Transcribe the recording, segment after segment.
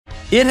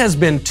It has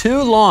been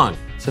too long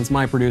since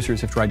my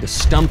producers have tried to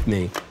stump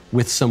me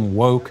with some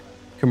woke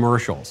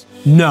commercials.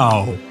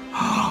 No.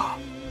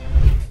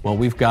 Well,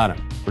 we've got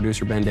them.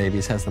 Producer Ben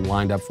Davies has them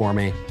lined up for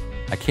me.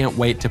 I can't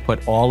wait to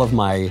put all of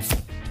my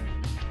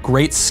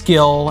great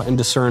skill and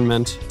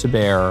discernment to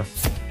bear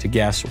to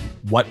guess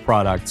what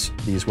products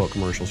these woke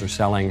commercials are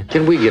selling.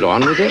 Can we get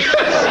on with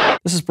it?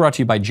 This is brought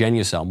to you by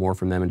Genucel. More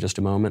from them in just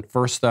a moment.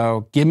 First,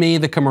 though, give me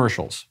the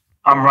commercials.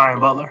 I'm Ryan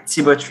Butler.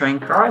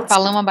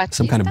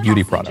 Some kind of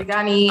beauty product.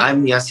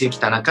 I'm Yasuyuki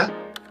Tanaka.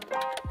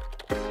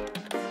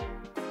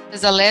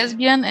 As a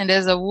lesbian and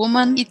as a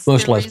woman, it's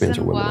Most the lesbians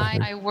reason are women, I why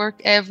think. I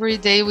work every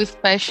day with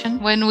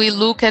passion. When we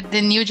look at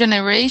the new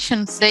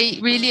generations, they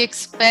really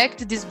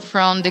expect this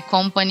from the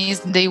companies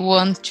they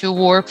want to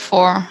work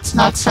for. It's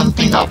not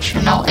something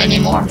optional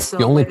anymore.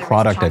 The only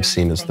product I've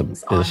seen is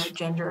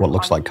what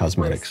looks like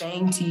cosmetics. We're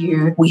saying to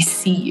you, we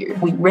see you,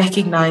 we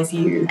recognize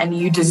you, and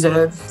you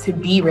deserve to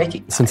be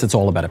recognized. Since it's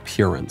all about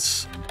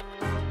appearance,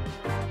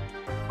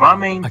 My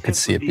main I could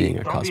see it being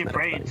a don't cosmetic be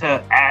afraid thing.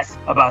 to ask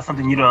about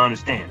something you don't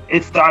understand.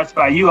 It starts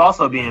by you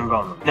also being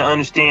vulnerable to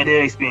understand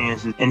their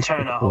experiences and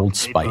turn out Old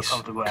Spice.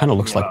 Kind of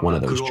looks like one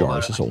of those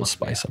jars is Old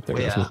Spice up there,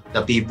 doesn't it?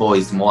 The people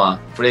is more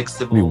It'd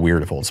flexible. be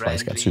weird if Old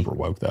Spice got super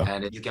woke, though.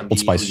 And you can Old be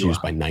Spice who is you used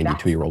are. by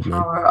 92-year-old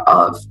men. Power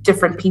of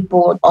different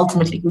people,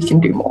 ultimately we can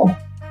do more.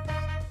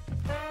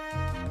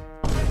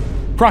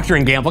 Procter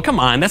 & Gamble, come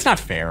on, that's not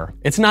fair.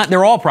 It's not,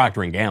 they're all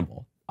Procter &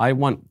 Gamble. I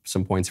want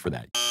some points for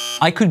that.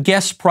 I could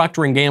guess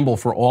Procter & Gamble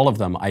for all of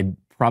them. I'd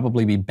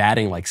probably be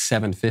batting like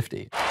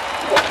 750.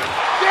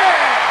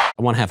 Yeah!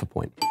 I want half a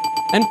point.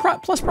 And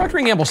plus Procter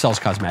 & Gamble sells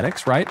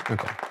cosmetics, right?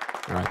 Okay,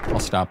 all right, I'll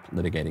stop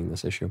litigating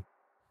this issue.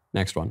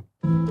 Next one.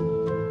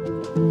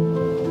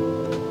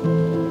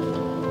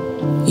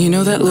 You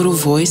know that little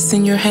voice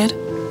in your head?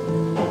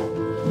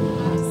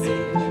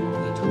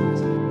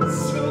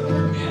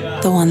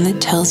 The one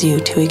that tells you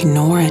to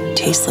ignore a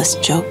tasteless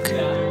joke.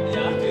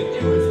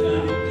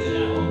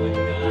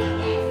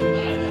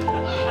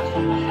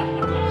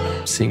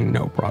 Seeing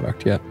no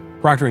product yet.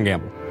 Procter &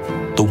 Gamble.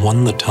 The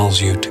one that tells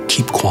you to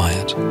keep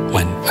quiet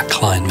when a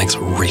client makes a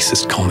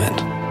racist comment.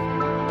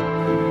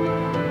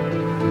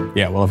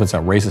 Yeah, well, if it's a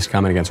racist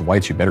comment against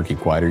whites, you better keep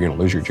quiet or you're gonna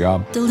lose your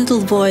job. The little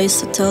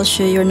voice that tells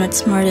you you're not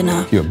smart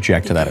enough. If you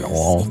object to that at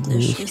all.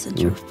 English isn't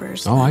your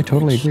first Oh, I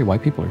totally language. agree.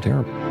 White people are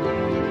terrible.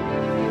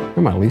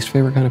 They're my least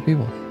favorite kind of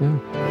people. Yeah.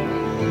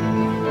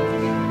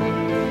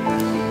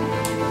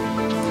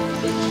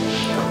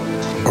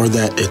 Or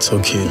that it's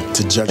okay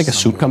to judge Like a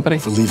soup company?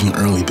 for leaving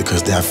early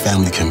because they have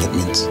family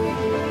commitments.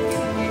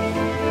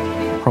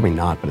 Probably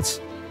not, but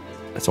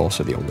it's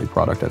also the only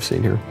product I've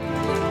seen here.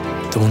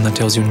 The one that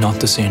tells you not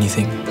to say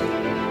anything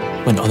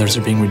when others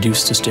are being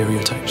reduced to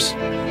stereotypes.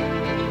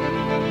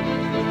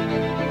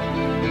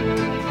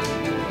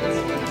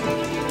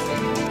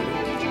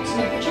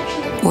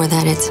 Or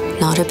that it's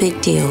not a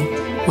big deal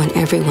when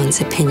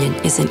everyone's opinion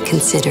isn't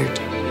considered.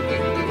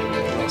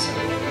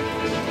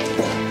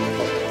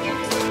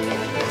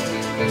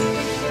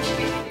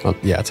 Well,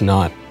 yeah, it's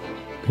not.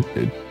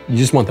 You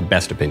just want the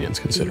best opinions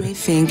You considered. may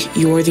think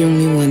you're the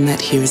only one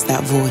that hears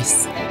that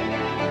voice.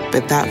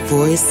 But that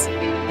voice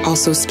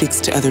also speaks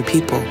to other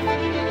people.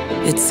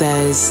 It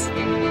says,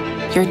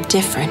 You're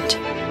different.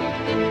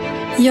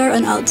 You're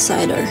an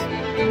outsider.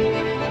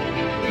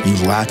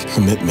 You lack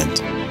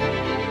commitment.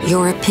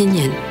 Your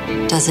opinion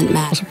doesn't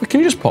matter. Also, can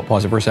you just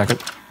pause it for a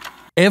second?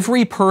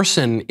 Every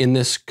person in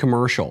this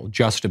commercial,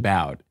 just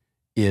about,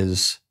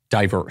 is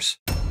diverse.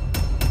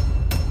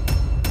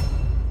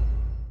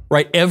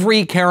 Right?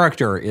 Every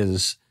character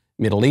is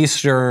Middle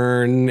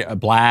Eastern, a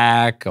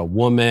black, a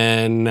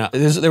woman.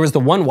 There was the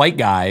one white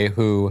guy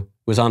who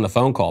was on the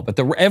phone call, but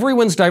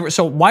everyone's diverse.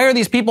 So why are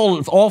these people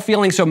all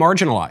feeling so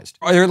marginalized?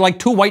 Are there like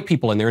 2 white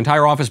people in their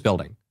entire office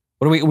building?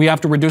 What do we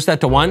have to reduce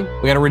that to 1?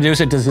 We got to reduce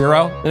it to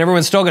 0? Then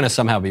everyone's still going to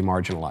somehow be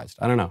marginalized.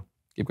 I don't know.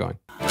 Keep going.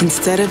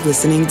 instead of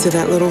listening to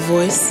that little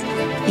voice,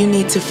 you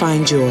need to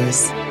find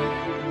yours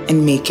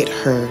and make it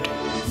heard.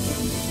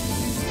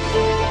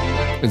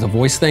 Is a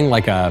voice thing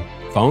like a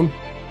phone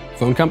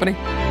company?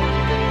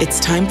 It's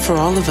time for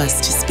all of us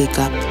to speak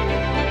up.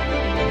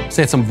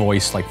 Say it's some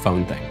voice like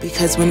phone thing.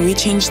 Because when we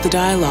change the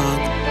dialogue,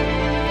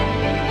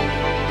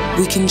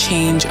 we can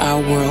change our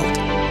world.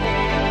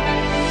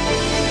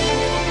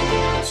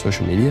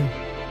 Social media?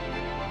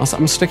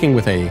 I'm sticking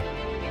with a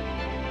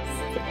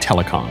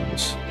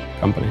telecoms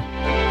company.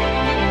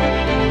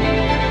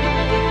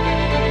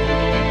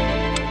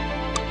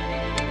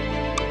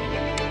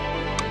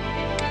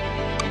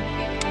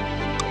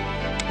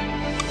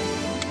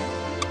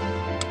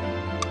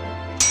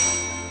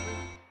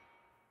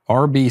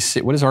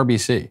 RBC, what is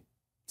RBC?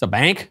 It's a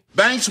bank?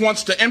 Banks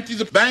wants to empty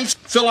the banks,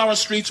 fill our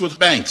streets with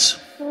banks.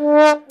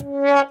 All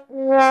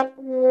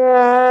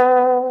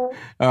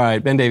right,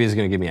 Ben Davies is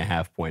going to give me a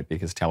half point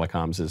because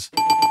telecoms is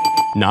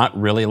not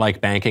really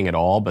like banking at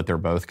all, but they're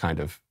both kind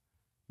of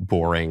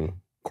boring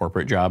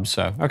corporate jobs.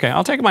 So, okay,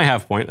 I'll take my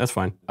half point. That's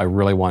fine. I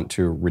really want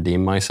to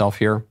redeem myself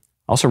here.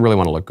 I also really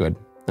want to look good.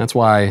 That's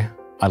why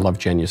I love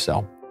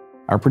Genucel.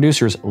 Our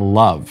producers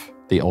love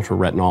the ultra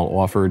retinol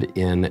offered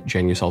in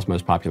Genucel's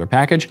most popular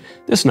package.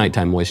 This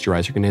nighttime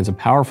moisturizer contains a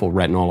powerful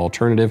retinol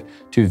alternative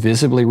to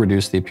visibly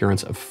reduce the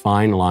appearance of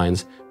fine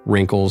lines,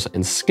 wrinkles,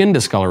 and skin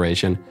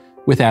discoloration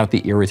without the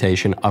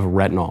irritation of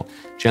retinol.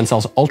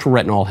 Genucel's ultra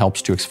retinol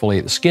helps to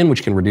exfoliate the skin,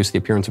 which can reduce the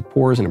appearance of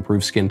pores and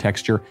improve skin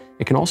texture.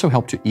 It can also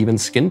help to even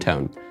skin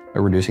tone by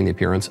reducing the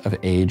appearance of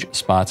age,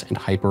 spots, and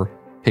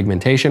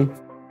hyperpigmentation.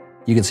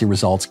 You can see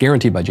results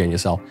guaranteed by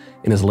Genucel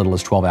in as little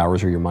as 12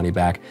 hours or your money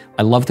back.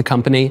 I love the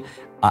company.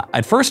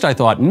 At first I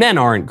thought men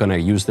aren't gonna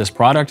use this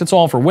product, it's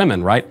all for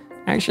women, right?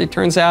 Actually, it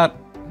turns out,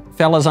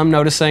 fellas, I'm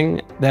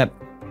noticing that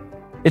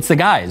it's the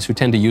guys who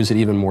tend to use it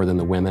even more than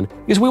the women,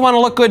 because we want to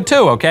look good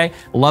too, okay?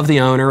 Love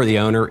the owner. The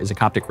owner is a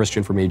Coptic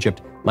Christian from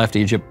Egypt, left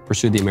Egypt,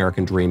 pursued the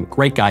American dream.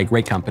 Great guy,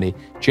 great company.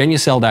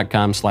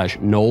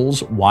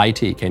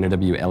 Genucel.com/KnowlesYT,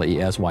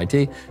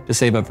 KNOWLESYT, to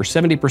save over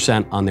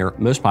 70% on their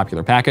most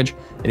popular package.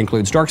 It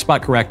includes dark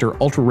spot corrector,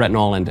 ultra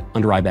retinol, and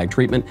under eye bag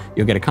treatment.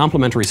 You'll get a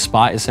complimentary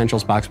spa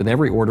essentials box with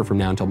every order from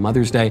now until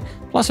Mother's Day,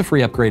 plus a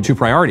free upgrade to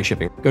priority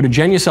shipping. Go to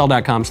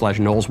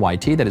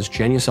Genucel.com/KnowlesYT. That is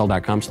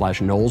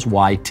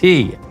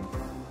Genucel.com/KnowlesYT.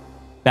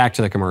 Back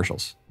to the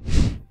commercials.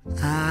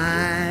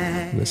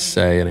 Let's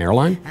say an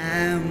airline.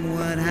 I'm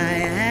what I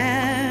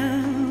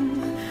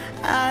am.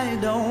 I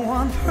don't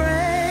want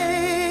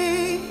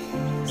praise.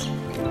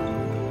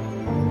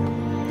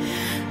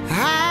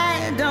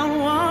 I don't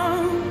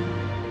want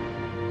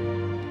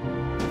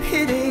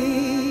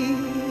pity.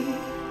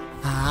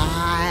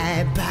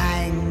 I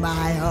bang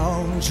my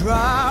own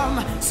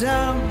drum.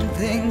 Some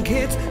think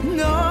it's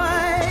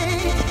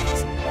noise.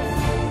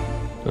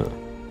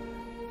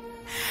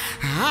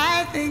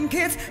 I think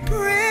it's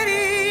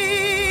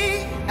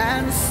pretty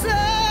and so.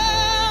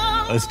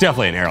 It's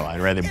definitely an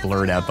airline, right? They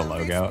blurred out the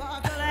logo.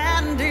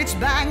 And each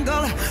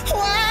bangle,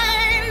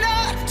 why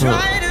not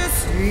try to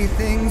see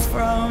things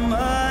from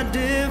a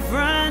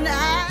different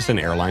angle? Just an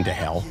airline to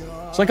hell.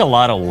 It's like a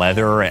lot of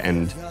leather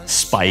and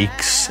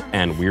spikes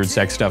and weird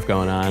sex stuff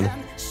going on.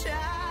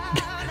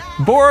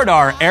 Board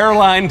our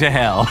airline to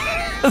hell.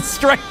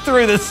 Straight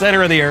through the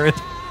center of the earth.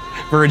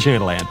 Virgin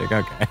Atlantic,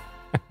 okay.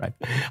 Right.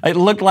 It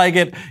looked like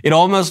it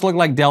almost looked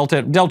like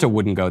Delta. Delta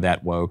wouldn't go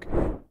that woke,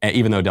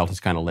 even though Delta's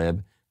kind of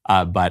lib.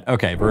 But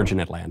okay, Virgin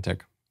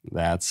Atlantic.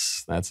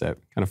 That's it. Kind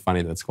of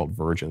funny that it's called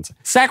Virgins.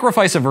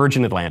 Sacrifice of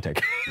Virgin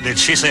Atlantic. Did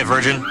she say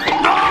virgin?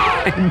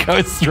 It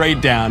goes straight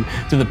down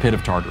to the pit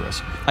of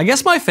Tartarus. I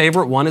guess my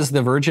favorite one is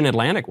the Virgin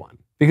Atlantic one,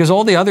 because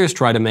all the others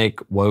try to make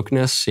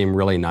wokeness seem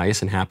really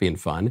nice and happy and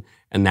fun,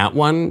 and that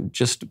one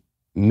just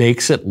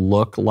makes it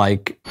look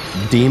like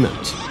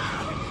demons.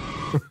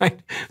 Right?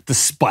 The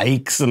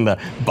spikes and the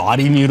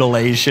body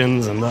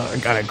mutilations and the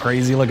kind of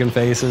crazy looking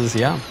faces.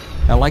 Yeah,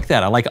 I like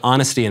that. I like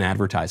honesty in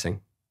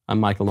advertising. I'm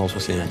Michael Knowles. We'll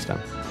see you next time.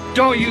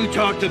 Don't you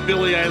talk to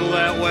Billy Idol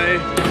that way.